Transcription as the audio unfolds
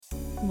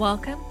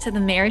Welcome to the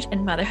Marriage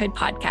and Motherhood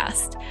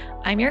Podcast.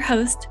 I'm your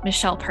host,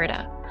 Michelle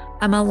Perda.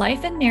 I'm a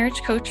life and marriage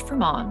coach for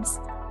moms,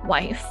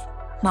 wife,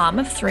 mom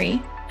of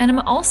 3, and I'm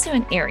also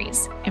an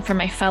Aries, and for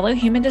my fellow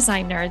human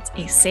design nerds,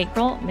 a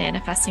sacral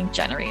manifesting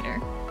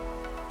generator.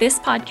 This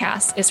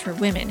podcast is for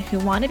women who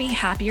want to be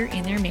happier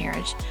in their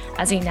marriage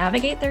as they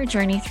navigate their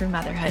journey through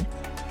motherhood,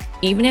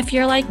 even if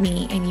you're like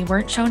me and you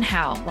weren't shown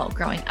how while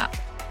growing up.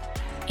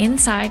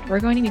 Inside,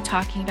 we're going to be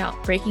talking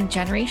about breaking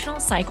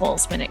generational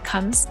cycles when it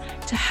comes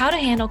to how to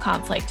handle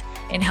conflict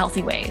in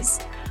healthy ways,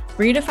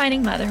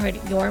 redefining motherhood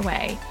your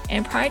way,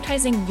 and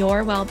prioritizing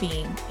your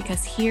well-being,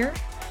 because here,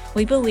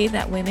 we believe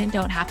that women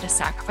don't have to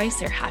sacrifice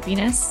their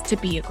happiness to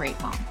be a great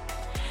mom.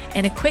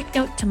 And a quick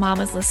note to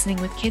mamas listening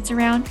with kids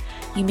around,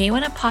 you may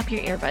want to pop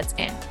your earbuds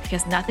in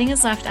because nothing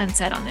is left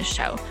unsaid on this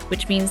show,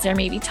 which means there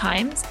may be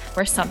times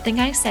where something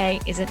I say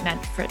isn't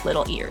meant for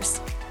little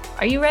ears.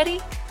 Are you ready?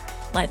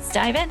 Let's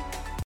dive in.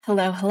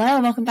 Hello,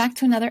 and welcome back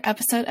to another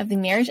episode of the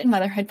Marriage and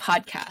Motherhood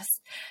Podcast.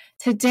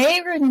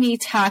 Today, we're going to be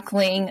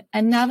tackling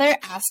another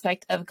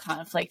aspect of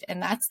conflict, and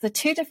that's the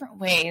 2 different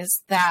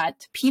ways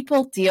that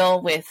people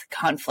deal with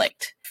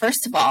conflict.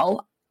 First of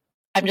all,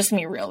 I'm just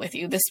going to be real with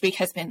you. This week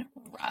has been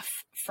rough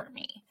for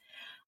me.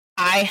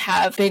 I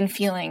have been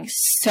feeling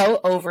so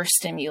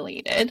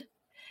overstimulated,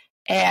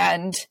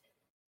 and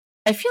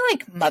I feel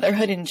like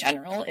motherhood in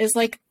general is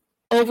like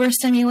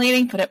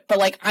overstimulating,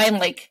 but I'm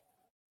like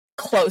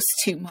close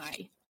to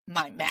my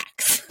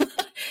max.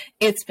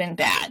 It's been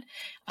bad.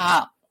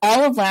 All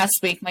of last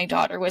week, my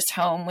daughter was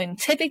home when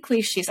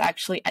typically she's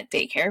actually at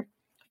daycare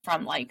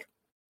from like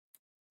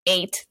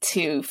 8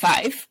 to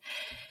 5.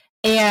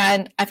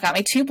 And I've got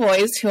my 2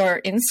 boys who are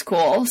in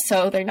school,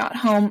 so they're not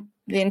home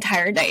the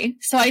entire day.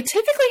 So I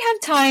typically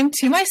have time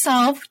to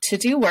myself to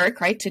do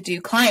work, right? To do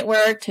client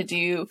work, to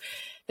do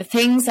the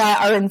things that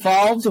are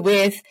involved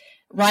with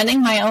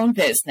running my own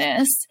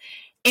business.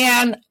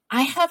 And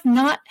I have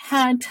not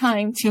had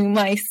time to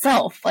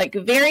myself, like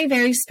very,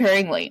 very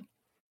sparingly.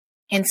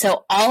 And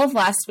so all of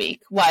last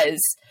week was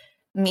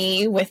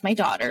me with my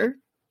daughter.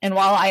 And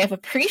while I have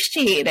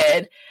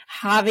appreciated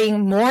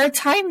having more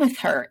time with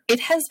her, it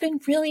has been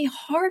really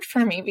hard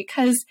for me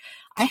because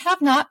I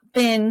have not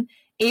been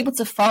able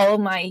to follow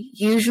my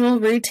usual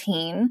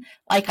routine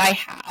like I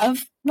have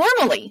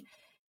normally.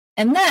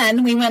 And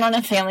then we went on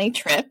a family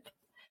trip.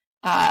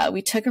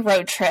 We took a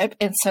road trip,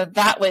 and so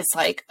that was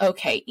like,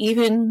 okay,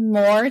 even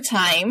more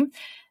time,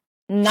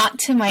 not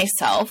to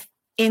myself,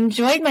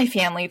 enjoyed my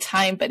family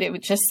time, but it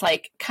was just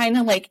like, kind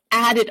of like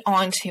added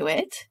on to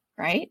it,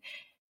 right?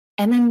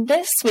 And then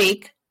this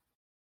week,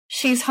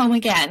 she's home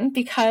again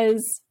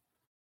because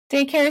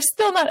daycare is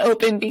still not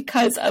open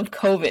because of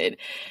COVID.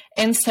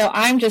 And so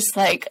I'm just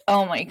like,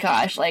 oh my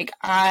gosh, like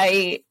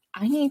I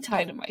need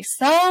time to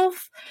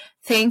myself.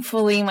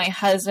 Thankfully, my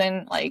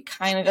husband like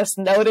kind of just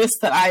noticed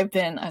that I've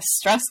been a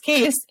stress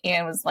case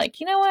and was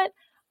like, you know what?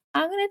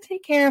 I'm going to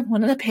take care of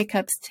one of the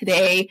pickups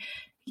today.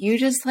 You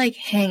just like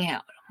hang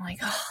out. I'm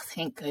like, oh,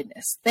 thank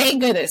goodness.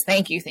 Thank goodness.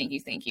 Thank you.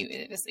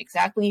 It is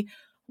exactly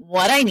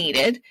what I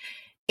needed.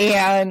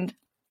 And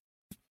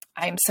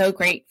I'm so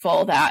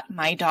grateful that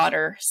my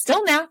daughter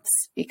still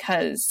naps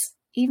because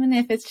even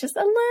if it's just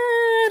a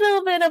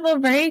little bit of a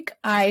break,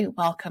 I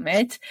welcome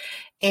it.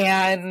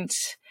 And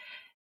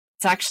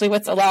it's actually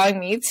what's allowing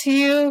me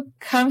to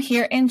come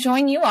here and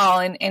join you all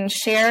and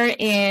share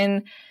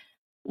in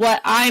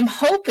what I'm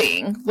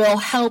hoping will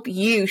help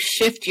you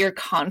shift your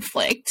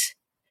conflict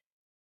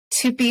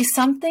to be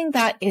something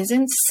that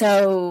isn't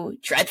so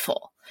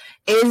dreadful,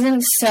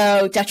 isn't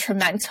so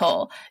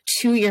detrimental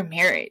to your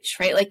marriage,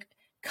 right? Like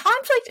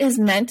conflict is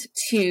meant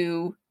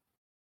to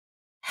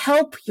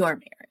help your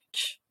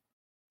marriage,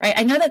 right?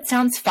 I know that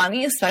sounds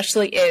funny,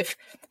 especially if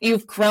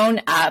you've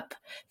grown up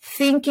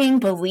thinking,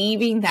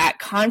 believing that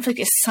conflict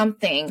is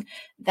something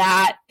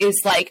that is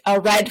like a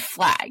red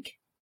flag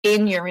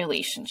in your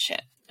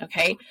relationship,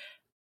 okay?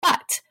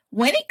 But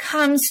when it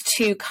comes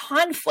to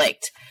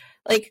conflict,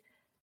 like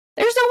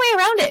there's no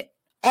way around it.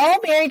 All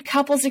married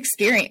couples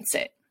experience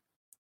it.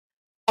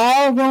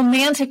 All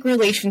romantic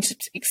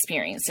relationships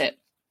experience it.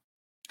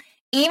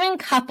 Even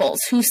couples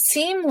who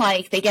seem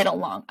like they get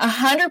along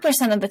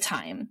 100% of the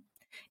time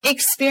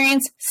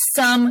experience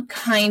some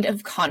kind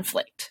of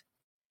conflict,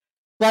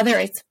 whether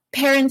it's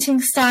parenting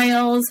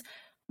styles,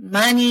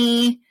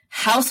 money,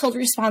 household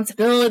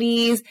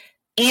responsibilities,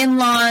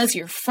 in-laws,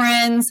 your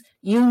friends,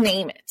 you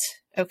name it,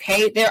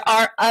 okay? There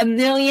are a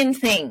million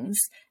things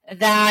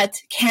that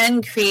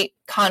can create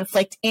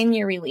conflict in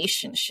your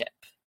relationship.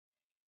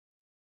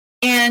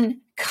 And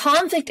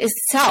conflict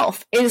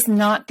itself is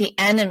not the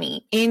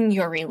enemy in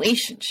your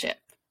relationship.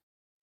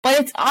 But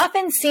it's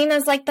often seen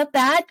as like the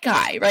bad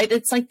guy, right?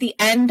 It's like the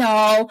end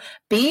all,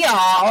 be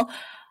all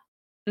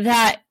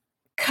that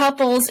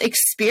couples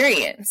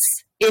experience.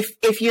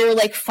 If you're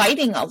like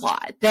fighting a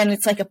lot, then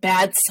it's like a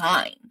bad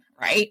sign,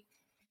 right?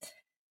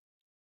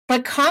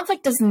 But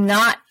conflict does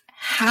not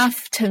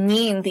have to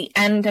mean the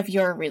end of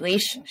your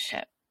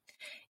relationship.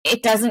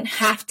 It doesn't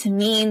have to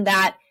mean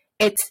that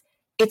it's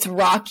it's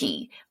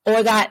rocky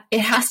or that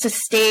it has to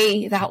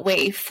stay that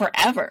way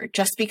forever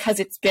just because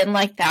it's been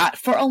like that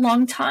for a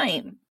long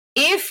time.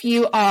 If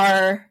you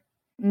are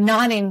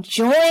not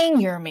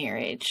enjoying your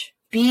marriage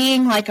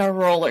being like a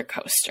roller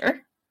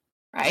coaster,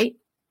 right?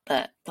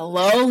 The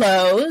low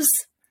lows,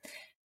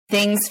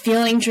 things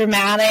feeling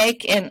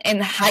dramatic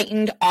and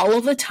heightened all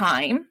of the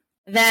time,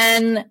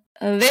 then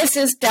this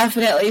is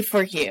definitely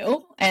for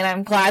you. And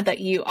I'm glad that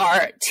you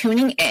are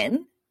tuning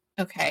in.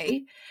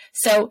 Okay.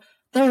 So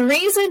the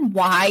reason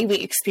why we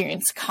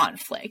experience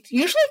conflict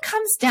usually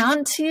comes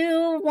down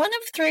to one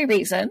of three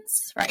reasons,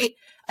 right?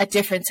 A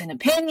difference in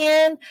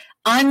opinion,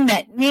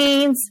 unmet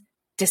needs,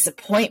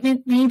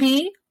 disappointment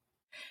maybe.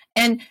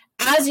 And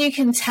as you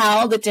can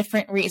tell, the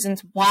different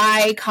reasons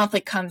why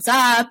conflict comes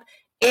up,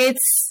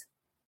 it's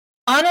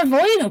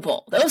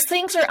unavoidable. Those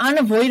things are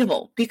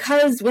unavoidable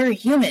because we're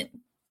human,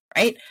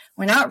 right?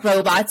 We're not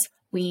robots.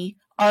 We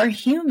are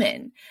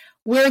human.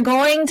 We're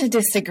going to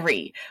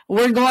disagree.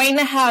 We're going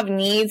to have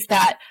needs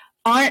that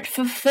aren't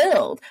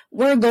fulfilled.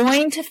 We're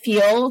going to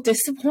feel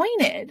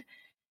disappointed.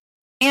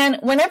 And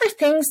whenever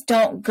things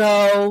don't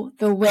go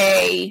the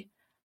way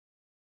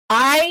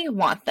I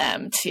want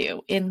them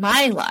to in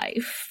my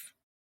life,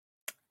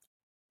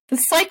 the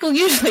cycle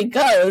usually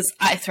goes,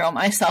 I throw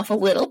myself a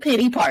little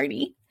pity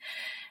party.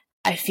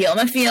 I feel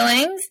my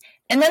feelings,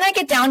 and then I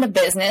get down to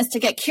business to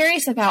get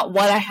curious about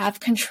what I have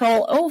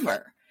control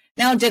over.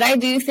 Now, did I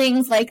do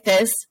things like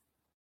this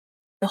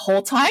the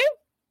whole time?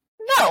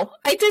 No,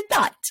 I did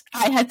not.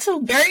 I had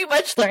to very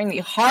much learn the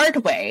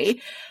hard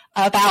way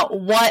about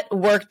what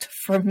worked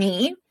for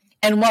me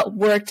and what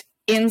worked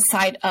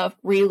inside of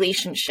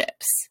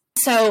relationships.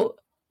 So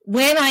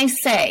when I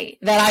say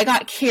that I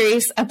got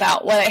curious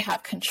about what I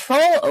have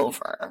control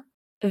over,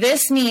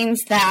 this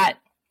means that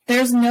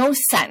there's no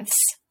sense.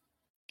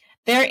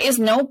 There is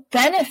no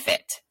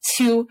benefit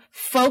to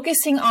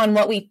focusing on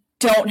what we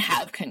don't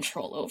have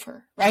control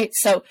over, right?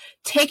 So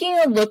taking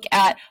a look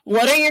at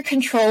what are your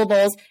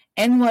controllables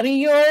and what are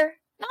your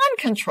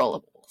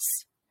non-controllables.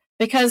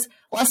 Because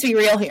let's be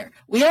real here,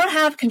 we don't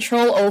have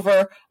control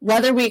over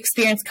whether we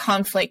experience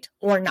conflict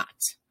or not,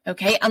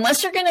 okay?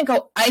 Unless you're going to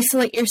go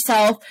isolate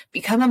yourself,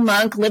 become a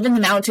monk, live in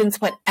the mountains,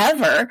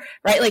 whatever,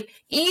 right? Like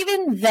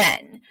even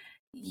then,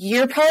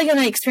 you're probably going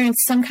to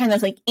experience some kind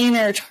of like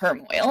inner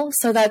turmoil.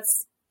 So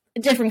that's a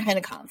different kind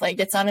of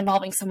conflict. It's not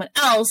involving someone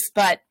else,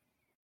 but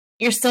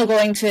you're still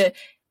going to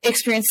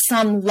experience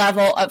some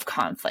level of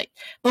conflict.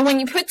 But when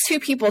you put two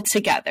people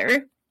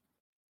together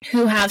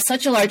who have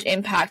such a large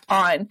impact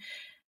on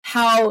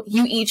how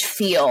you each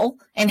feel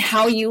and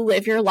how you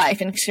live your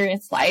life and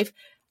experience life,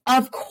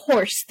 of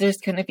course there's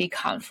going to be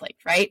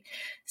conflict, right?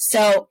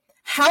 So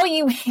how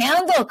you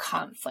handle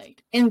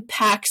conflict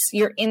impacts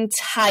your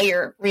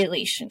entire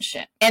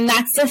relationship. And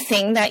that's the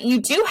thing that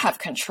you do have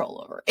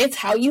control over. It's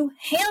how you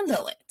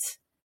handle it.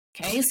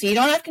 Okay, so you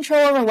don't have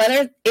control over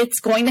whether it's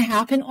going to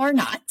happen or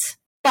not,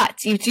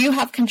 but you do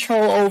have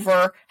control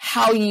over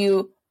how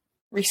you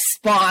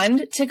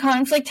respond to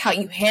conflict, how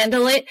you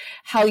handle it,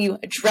 how you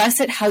address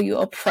it, how you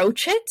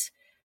approach it,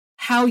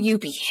 how you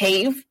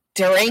behave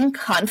during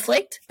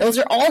conflict. Those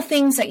are all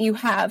things that you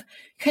have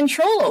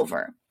control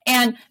over.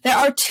 And there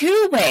are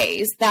two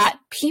ways that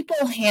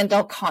people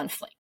handle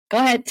conflict. Go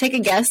ahead, take a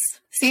guess.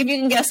 See if you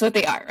can guess what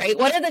they are, right?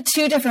 What are the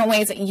two different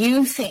ways that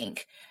you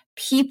think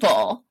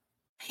people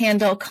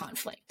handle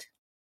conflict?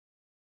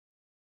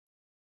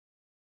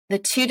 The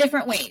two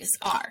different ways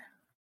are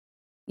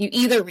you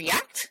either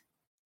react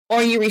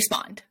or you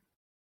respond.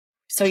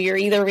 So you're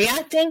either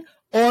reacting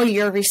or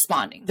you're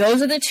responding.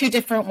 Those are the two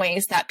different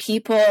ways that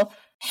people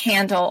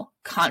handle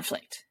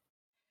conflict.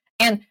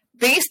 And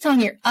based on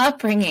your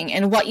upbringing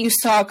and what you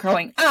saw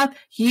growing up,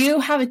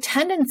 you have a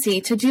tendency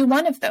to do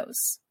one of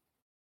those.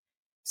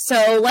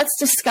 So let's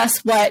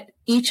discuss what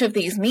each of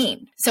these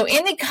mean. So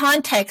in the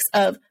context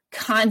of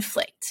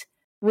conflict,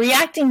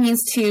 reacting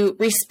means to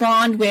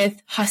respond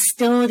with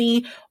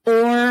hostility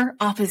or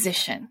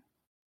opposition.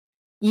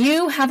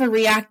 You have a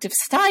reactive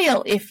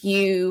style if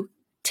you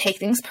take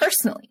things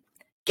personally,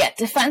 get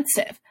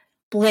defensive,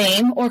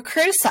 blame or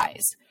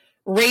criticize,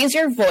 raise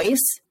your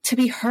voice to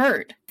be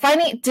heard,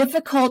 finding it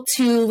difficult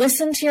to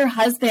listen to your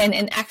husband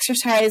and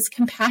exercise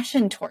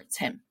compassion towards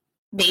him.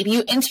 Maybe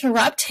you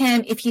interrupt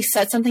him if he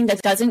said something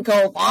that doesn't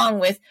go along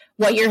with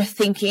what you're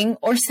thinking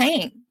or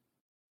saying.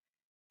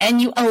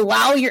 And you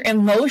allow your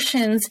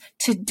emotions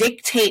to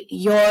dictate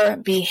your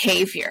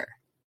behavior.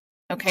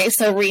 Okay,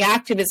 so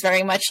reactive is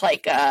very much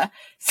like a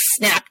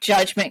snap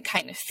judgment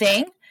kind of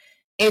thing.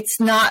 It's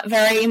not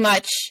very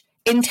much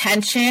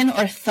intention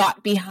or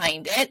thought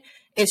behind it.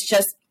 It's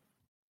just,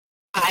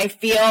 I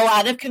feel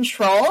out of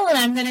control and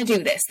I'm going to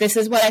do this. This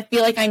is what I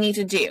feel like I need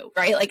to do,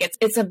 right? Like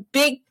it's a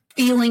big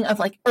feeling of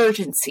like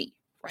urgency,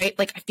 right?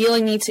 Like I feel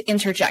I need to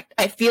interject.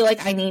 I feel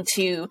like I need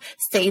to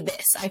say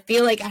this. I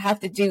feel like I have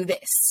to do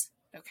this,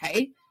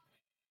 okay?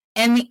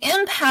 And the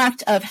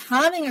impact of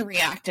having a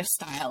reactive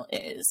style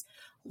is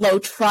low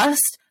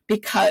trust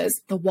because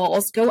the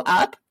walls go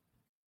up,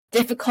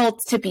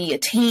 difficult to be a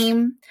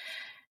team,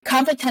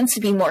 conflict tends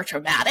to be more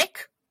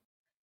dramatic,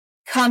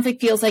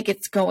 conflict feels like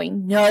it's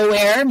going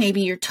nowhere.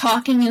 Maybe you're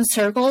talking in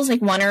circles,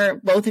 like one or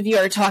both of you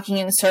are talking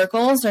in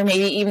circles, or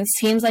maybe it even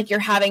seems like you're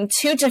having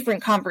two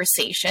different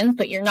conversations,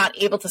 but you're not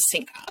able to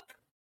sync up.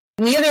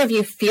 Neither of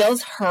you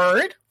feels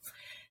heard.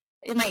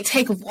 It might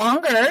take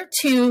longer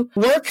to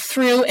work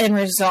through and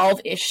resolve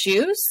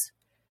issues.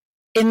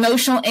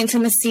 Emotional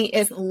intimacy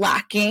is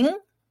lacking.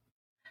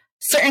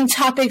 Certain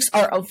topics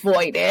are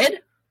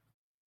avoided.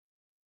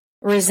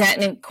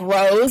 Resentment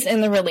grows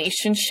in the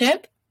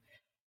relationship.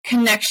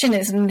 Connection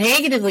is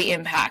negatively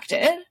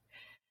impacted.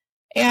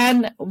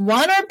 And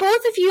one or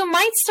both of you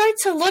might start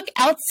to look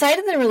outside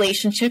of the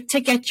relationship to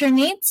get your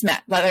needs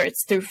met, whether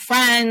it's through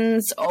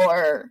friends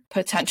or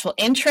potential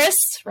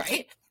interests,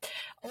 right?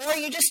 Or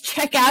you just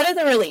check out of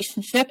the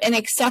relationship and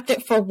accept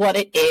it for what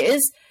it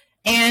is,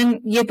 and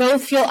you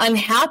both feel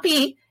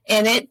unhappy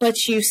in it,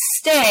 but you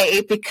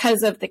stay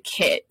because of the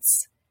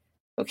kids,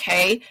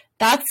 okay?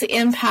 That's the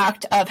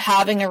impact of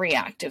having a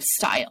reactive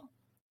style.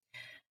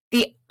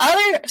 The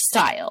other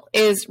style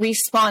is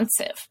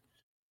responsive.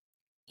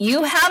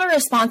 You have a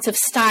responsive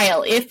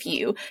style if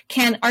you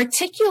can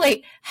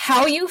articulate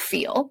how you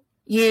feel,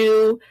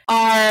 you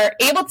are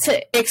able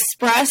to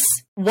express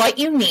what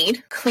you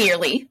need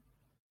clearly,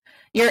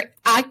 you're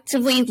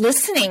actively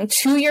listening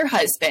to your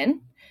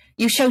husband,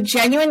 you show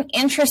genuine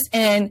interest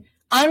in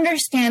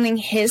understanding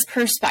his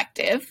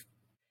perspective,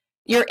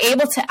 you're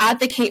able to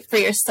advocate for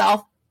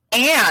yourself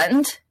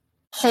and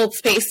hold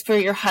space for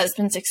your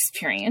husband's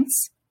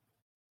experience.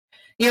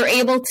 You're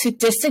able to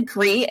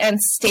disagree and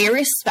stay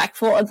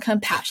respectful and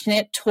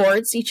compassionate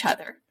towards each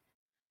other.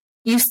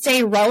 You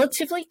stay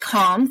relatively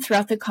calm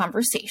throughout the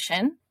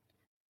conversation.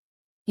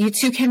 You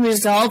two can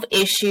resolve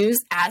issues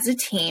as a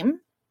team.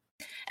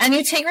 And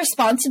you take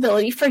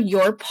responsibility for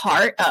your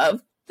part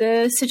of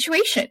the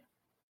situation.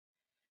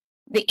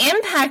 The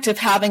impact of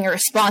having a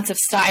responsive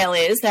style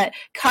is that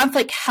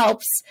conflict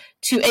helps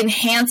to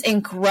enhance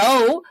and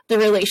grow the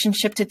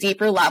relationship to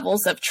deeper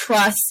levels of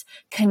trust,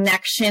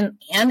 connection,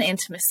 and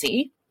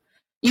intimacy.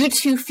 You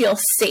two feel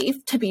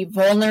safe to be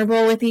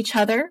vulnerable with each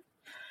other.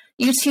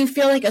 You two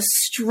feel like a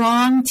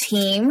strong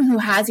team who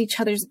has each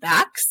other's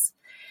backs.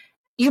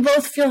 You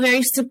both feel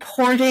very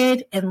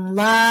supported and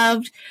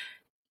loved.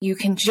 You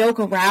can joke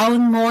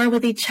around more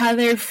with each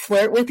other,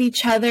 flirt with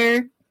each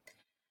other.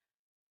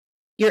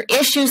 Your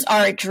issues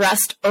are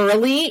addressed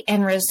early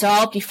and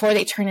resolved before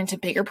they turn into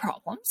bigger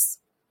problems.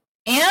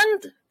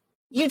 And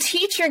you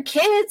teach your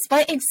kids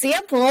by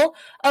example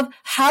of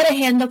how to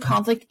handle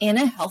conflict in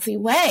a healthy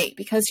way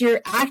because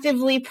you're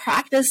actively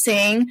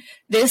practicing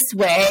this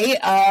way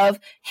of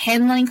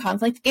handling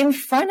conflict in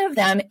front of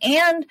them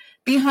and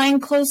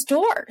behind closed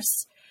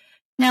doors.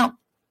 Now,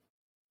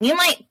 you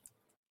might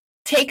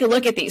take a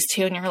look at these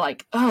two and you're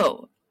like,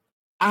 oh,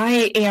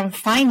 I am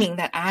finding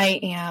that I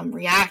am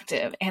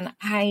reactive and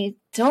I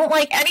don't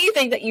like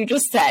anything that you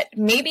just said.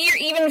 Maybe you're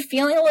even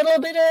feeling a little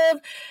bit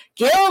of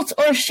guilt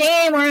or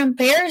shame or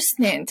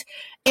embarrassment.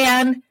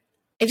 And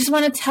I just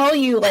want to tell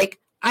you, like,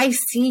 I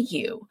see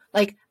you.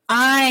 Like,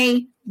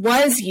 I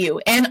was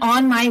you. And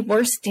on my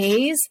worst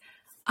days,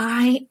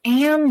 I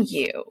am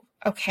you.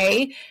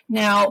 Okay?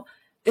 Now,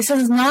 this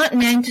is not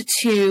meant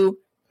to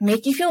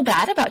make you feel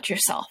bad about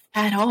yourself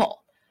at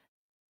all.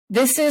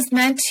 This is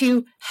meant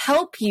to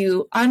help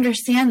you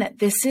understand that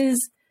this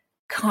is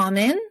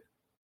common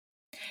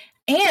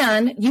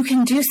and you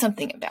can do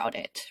something about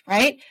it,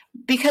 right?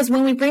 Because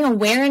when we bring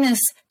awareness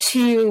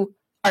to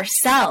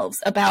ourselves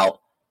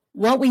about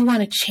what we want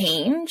to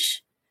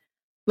change,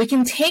 we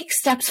can take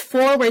steps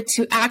forward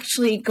to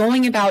actually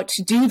going about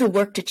to do the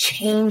work to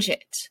change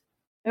it,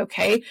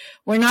 okay?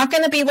 We're not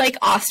going to be like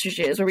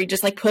ostriches where we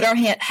just like put our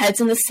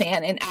heads in the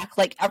sand and act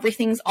like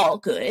everything's all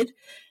good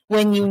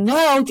when you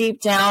know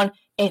deep down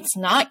it's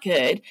not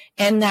good,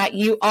 and that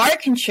you are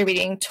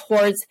contributing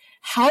towards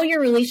how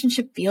your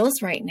relationship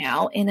feels right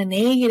now in a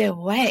negative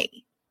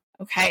way,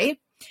 okay?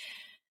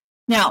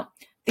 Now,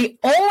 the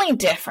only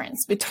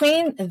difference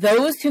between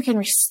those who can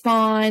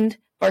respond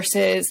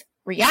versus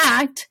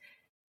react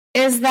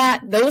is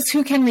that those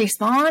who can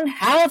respond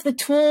have the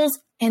tools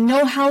and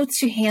know how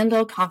to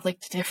handle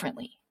conflict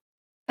differently.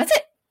 That's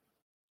it,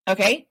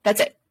 okay?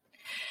 That's it.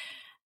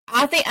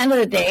 At the end of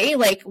the day,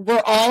 like,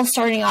 we're all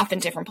starting off in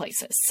different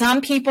places.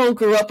 Some people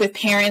grew up with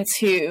parents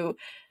who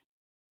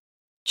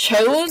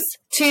chose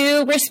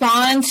to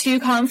respond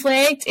to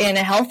conflict in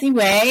a healthy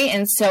way.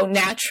 And so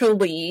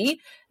naturally,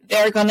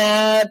 they're going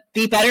to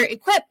be better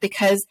equipped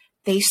because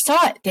they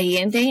saw it day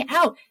in, day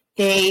out.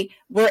 They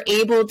were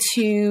able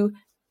to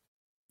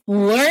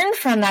learn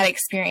from that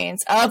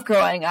experience of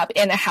growing up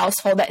in a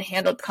household that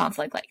handled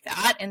conflict like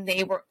that. And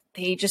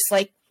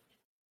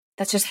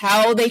that's just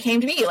how they came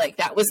to be. Like,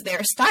 that was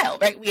their style,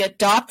 right? We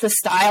adopt the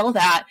style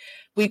that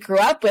we grew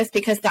up with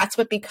because that's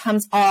what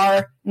becomes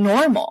our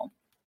normal,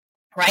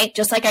 right?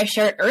 Just like I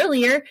shared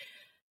earlier,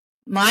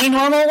 my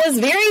normal was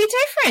very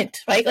different,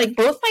 right? Like,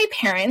 both my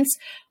parents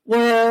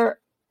were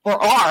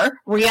or are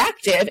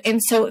reactive.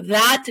 And so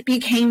that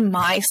became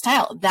my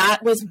style. That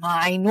was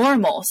my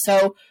normal.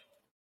 So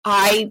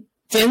I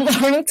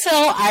didn't learn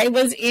until I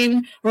was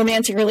in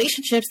romantic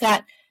relationships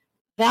that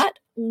that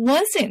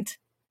wasn't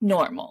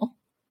normal,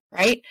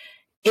 right?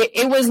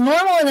 It was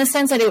normal in the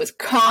sense that it was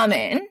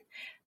common,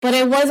 but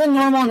it wasn't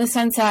normal in the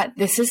sense that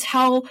this is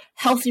how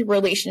healthy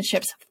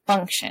relationships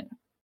function,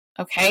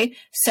 okay?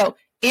 So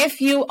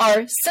if you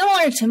are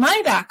similar to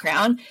my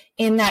background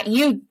in that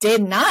you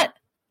did not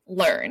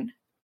learn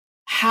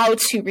how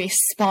to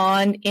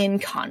respond in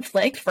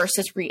conflict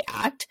versus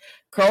react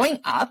growing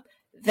up,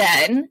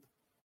 then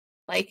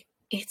like,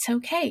 it's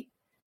okay.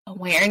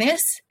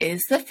 Awareness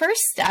is the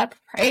first step,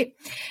 right?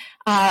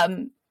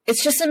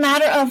 It's just a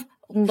matter of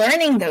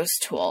learning those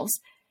tools,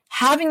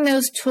 having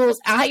those tools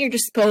at your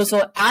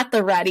disposal, at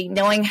the ready,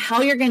 knowing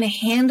how you're going to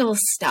handle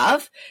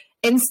stuff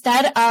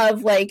instead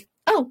of like,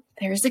 oh,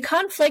 there's a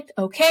conflict.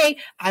 Okay,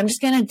 I'm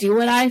just going to do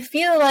what I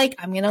feel like.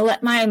 I'm going to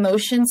let my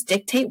emotions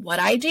dictate what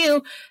I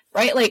do,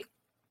 right? Like,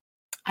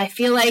 I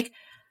feel like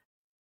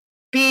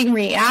being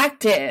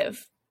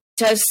reactive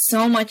does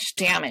so much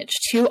damage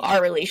to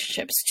our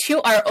relationships,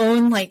 to our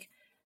own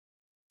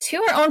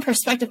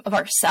perspective of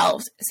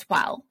ourselves as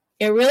well.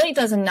 It really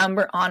does a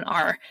number on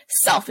our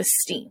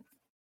self-esteem.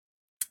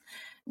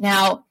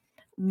 Now,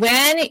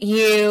 when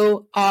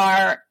you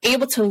are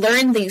able to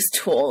learn these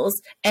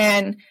tools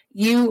and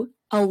you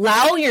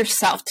allow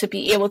yourself to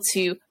be able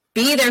to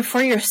be there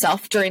for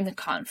yourself during the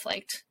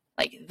conflict,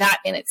 like that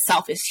in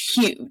itself is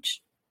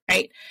huge,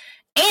 right?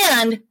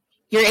 And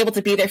you're able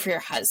to be there for your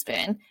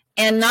husband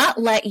and not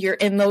let your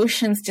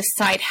emotions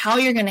decide how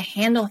you're going to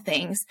handle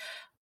things,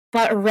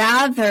 but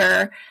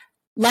rather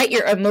let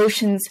your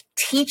emotions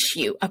teach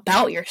you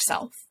about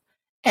yourself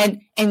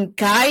and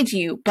guide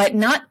you, but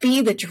not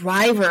be the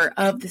driver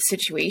of the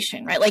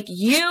situation, right? Like,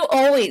 you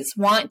always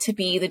want to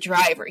be the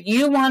driver.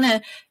 You want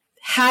to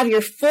have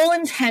your full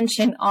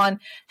intention on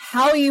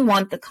how you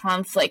want the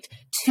conflict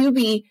to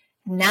be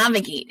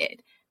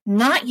navigated,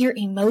 not your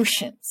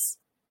emotions.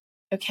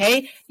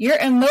 Okay? Your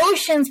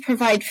emotions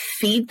provide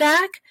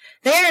feedback.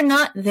 They are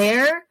not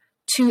there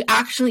to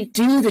actually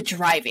do the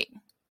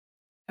driving.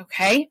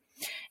 Okay?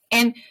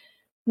 And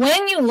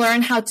when you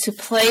learn how to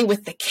play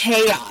with the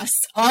chaos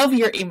of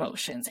your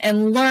emotions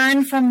and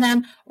learn from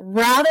them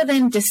rather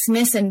than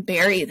dismiss and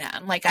bury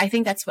them, like, I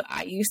think that's what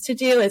I used to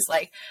do, is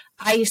like,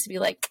 I used to be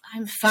like,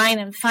 I'm fine.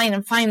 And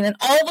then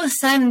all of a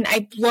sudden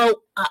I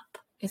blow up.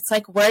 It's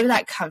like, where did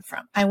that come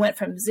from? I went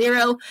from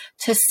 0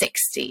 to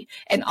 60.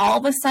 And all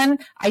of a sudden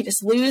I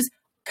just lose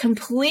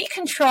complete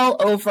control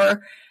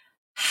over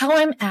how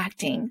I'm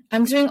acting.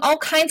 I'm doing all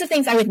kinds of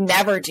things I would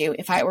never do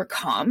if I were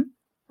calm,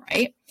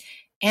 right?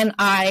 And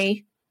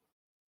I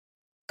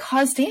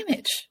cause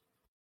damage,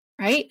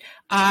 right?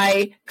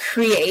 I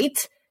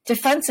create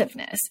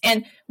defensiveness.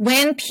 And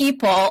when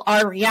people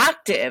are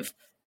reactive,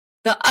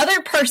 the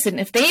other person,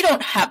 if they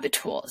don't have the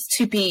tools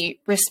to be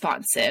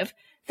responsive,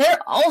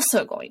 they're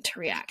also going to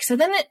react. So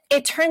then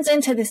it turns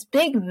into this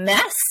big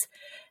mess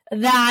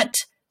that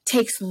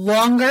takes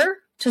longer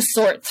to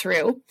sort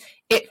through.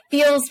 It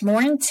feels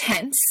more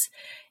intense.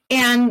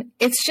 And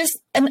it's just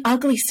an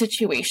ugly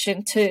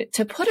situation to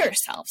put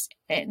ourselves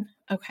in,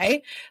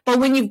 okay? But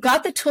when you've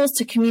got the tools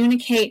to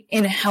communicate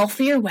in a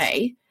healthier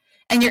way,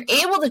 and you're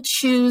able to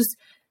choose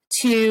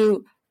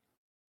to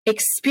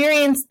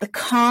experience the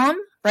calm,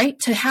 right?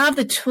 To have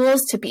the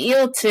tools to be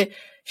able to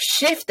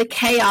shift the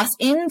chaos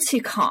into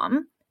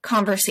calm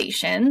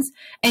conversations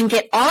and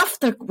get off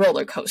the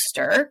roller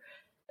coaster,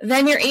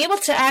 then you're able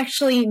to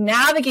actually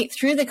navigate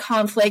through the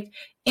conflict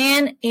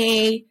in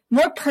a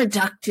more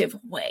productive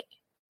way.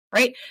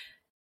 Right?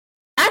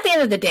 At the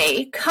end of the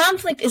day,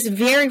 conflict is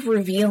very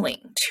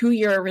revealing to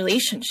your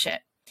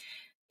relationship.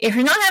 If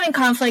you're not having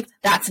conflict,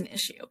 that's an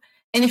issue.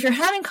 And if you're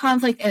having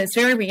conflict and it's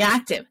very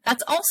reactive,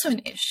 that's also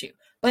an issue.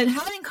 But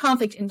having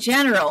conflict in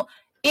general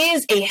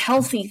is a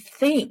healthy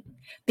thing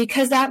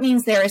because that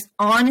means there is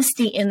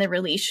honesty in the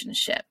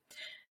relationship.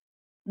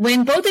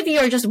 When both of you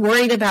are just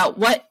worried about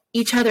what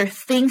each other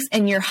thinks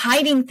and you're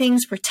hiding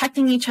things,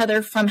 protecting each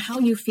other from how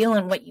you feel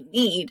and what you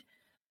need,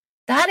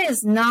 that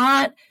is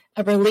not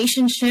a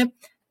relationship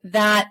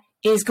that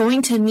is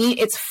going to meet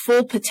its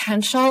full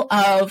potential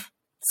of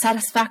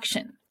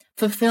satisfaction,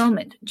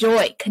 fulfillment,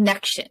 joy,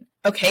 connection.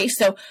 Okay,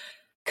 so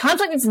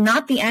conflict is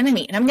not the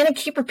enemy. And I'm going to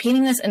keep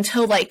repeating this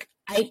until like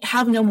I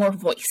have no more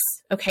voice.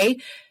 Okay,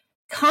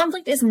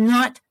 conflict is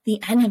not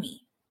the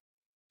enemy.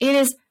 It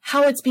is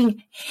how it's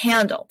being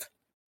handled.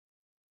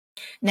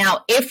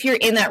 Now, if you're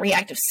in that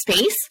reactive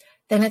space,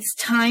 then it's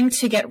time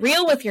to get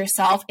real with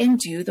yourself and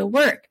do the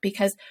work.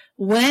 Because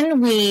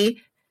when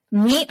we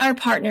meet our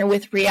partner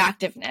with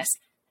reactiveness,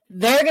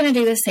 they're going to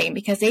do the same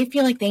because they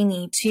feel like they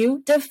need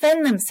to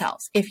defend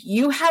themselves. If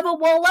you have a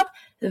wall up,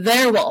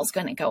 their wall's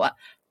going to go up.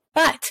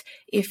 But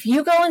if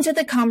you go into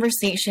the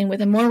conversation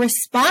with a more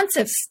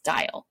responsive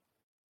style,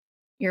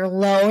 you're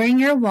lowering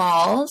your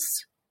walls,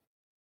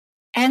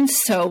 and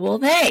so will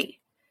they.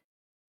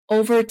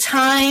 Over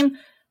time,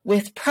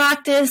 with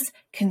practice,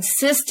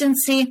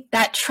 consistency,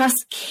 that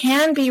trust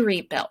can be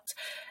rebuilt.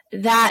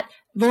 That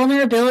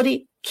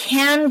vulnerability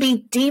can be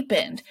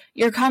deepened.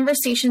 Your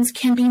conversations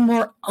can be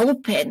more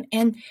open,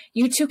 and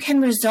you two can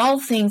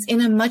resolve things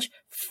in a much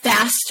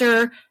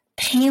faster,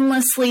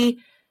 painlessly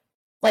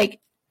Like,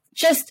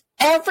 just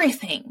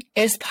everything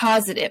is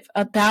positive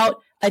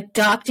about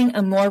adopting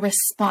a more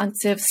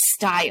responsive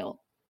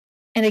style.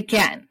 And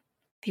again,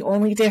 the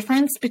only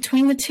difference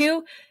between the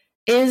two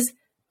is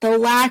the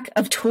lack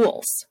of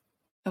tools.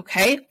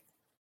 Okay?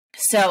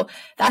 So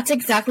that's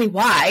exactly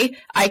why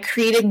I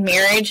created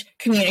Marriage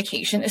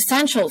Communication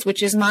Essentials,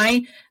 which is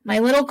my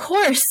little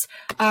course.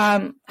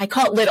 I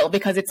call it little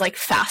because it's like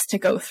fast to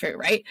go through,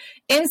 right?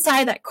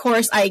 Inside that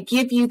course, I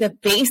give you the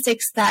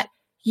basics that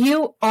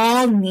you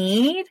all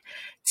need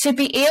to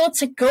be able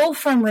to go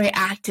from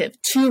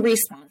reactive to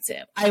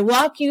responsive. I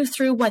walk you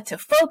through what to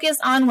focus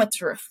on, what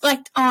to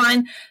reflect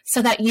on,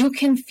 so that you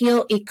can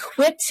feel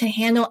equipped to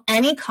handle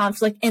any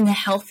conflict in a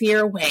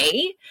healthier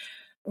way,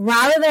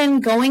 rather than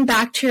going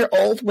back to your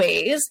old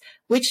ways,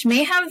 which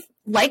may have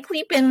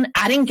likely been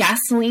adding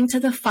gasoline to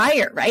the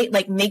fire, right?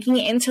 Like making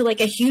it into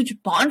like a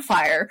huge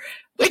bonfire,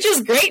 which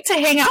is great to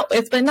hang out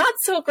with, but not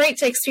so great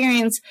to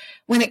experience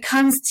when it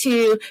comes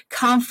to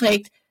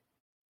conflict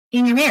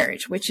in your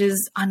marriage, which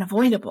is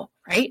unavoidable,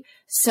 right?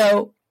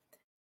 So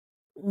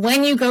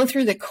when you go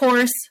through the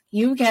course,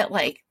 you get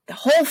like the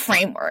whole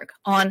framework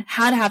on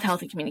how to have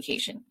healthy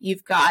communication.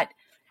 You've got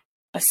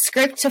a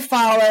script to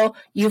follow.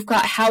 You've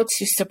got how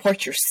to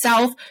support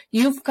yourself.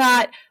 You've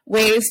got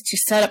ways to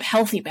set up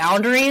healthy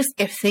boundaries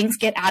if things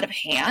get out of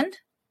hand.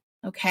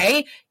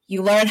 Okay.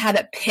 You learn how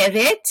to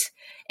pivot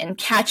and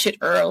catch it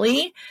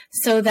early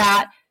so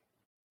that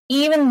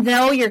even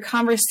though your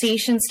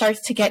conversation starts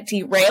to get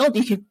derailed,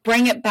 you could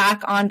bring it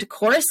back onto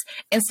course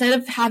instead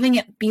of having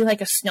it be like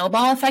a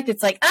snowball effect.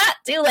 It's like,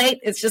 too late.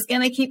 It's just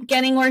going to keep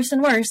getting worse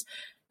and worse.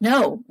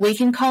 No, we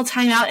can call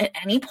timeout at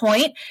any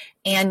point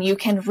and you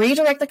can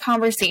redirect the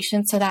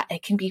conversation so that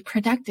it can be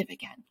productive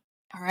again.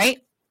 All right.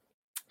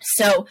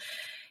 So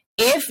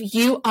if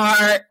you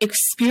are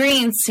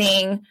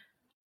experiencing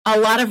a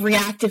lot of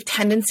reactive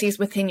tendencies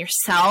within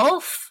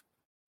yourself,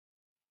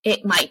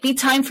 it might be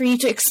time for you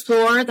to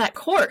explore that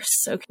course.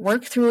 So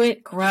work through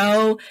it,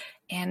 grow,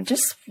 and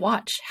just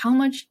watch how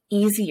much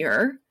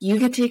easier you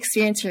get to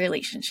experience your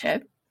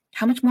relationship,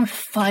 how much more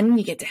fun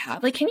you get to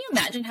have. Like, can you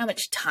imagine how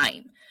much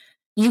time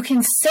you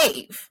can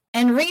save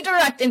and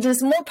redirect into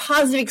some more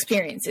positive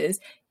experiences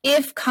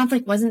if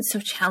conflict wasn't so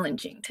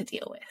challenging to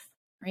deal with,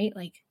 right?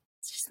 Like,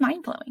 it's just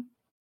mind-blowing.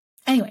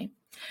 Anyway,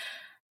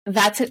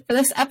 that's it for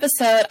this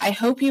episode. I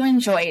hope you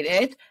enjoyed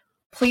it.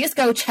 Please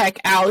go check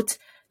out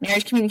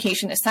Marriage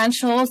Communication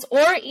Essentials,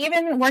 or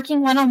even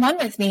working one-on-one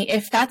with me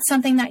if that's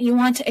something that you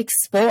want to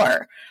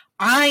explore.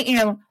 I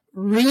am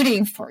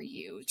rooting for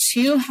you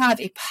to have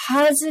a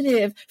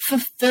positive,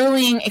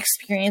 fulfilling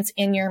experience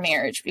in your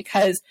marriage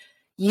because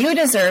you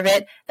deserve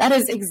it. That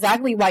is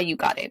exactly why you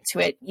got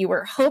into it. You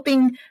were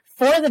hoping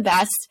for the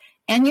best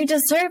and you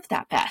deserve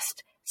that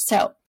best.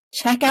 So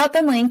check out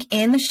the link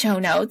in the show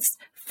notes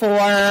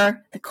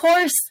for the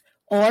course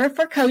or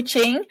for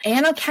coaching,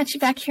 and I'll catch you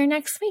back here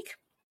next week.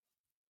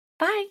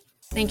 Bye.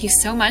 Thank you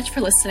so much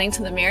for listening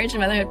to the Marriage and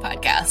Motherhood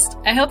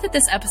podcast. I hope that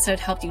this episode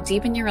helped you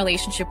deepen your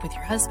relationship with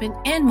your husband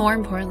and, more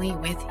importantly,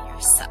 with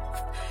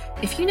yourself.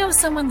 If you know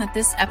someone that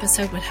this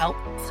episode would help,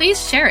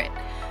 please share it.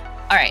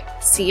 All right,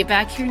 see you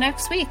back here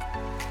next week.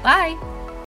 Bye.